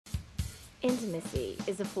Intimacy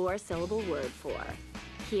is a 4-syllable word for,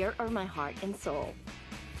 here are my heart and soul.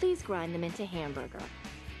 Please grind them into hamburger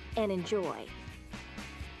and enjoy.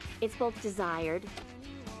 It's both desired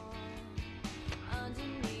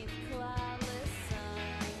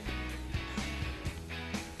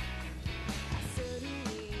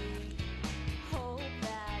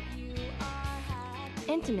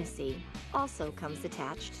Intimacy also comes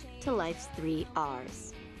attached to life's 3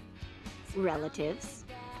 R's. Relatives,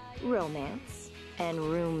 romance, and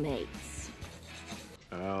roommates.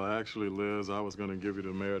 Actually, Liz, I was going to give you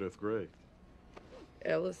to Meredith Gray.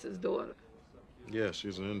 Ellis's daughter? Yeah,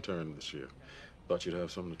 she's an intern this year. Thought you'd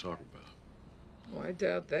have something to talk about. Oh, I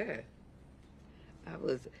doubt that. I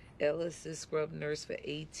was Ellis's scrub nurse for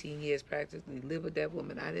 18 years, practically lived with that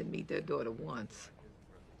woman. I didn't meet their daughter once.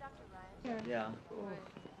 Yeah.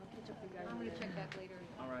 I'm gonna check back later.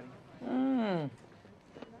 Alrighty.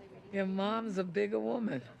 Your mom's a bigger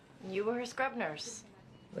woman. You were her scrub nurse.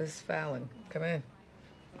 Liz Fallon, come in.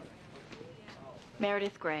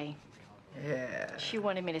 Meredith Gray. Yeah. She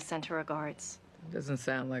wanted me to send her regards. Doesn't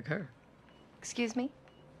sound like her. Excuse me?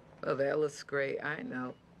 Well, Ellis Gray, I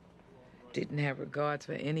know. Didn't have regards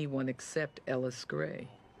for anyone except Ellis Gray.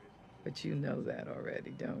 But you know that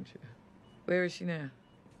already, don't you? Where is she now?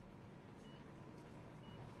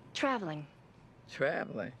 Traveling.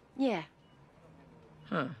 Traveling? Yeah.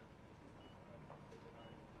 Huh.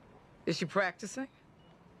 Is she practicing?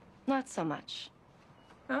 Not so much.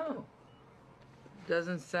 Oh.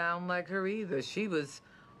 Doesn't sound like her either. She was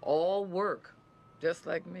all work, just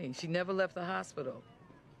like me. She never left the hospital.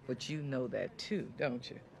 But you know that too, don't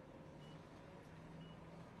you?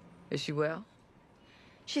 Is she well?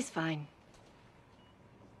 She's fine.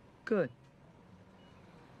 Good.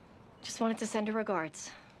 Just wanted to send her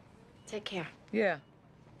regards. Take care. Yeah.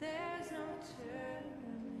 There's no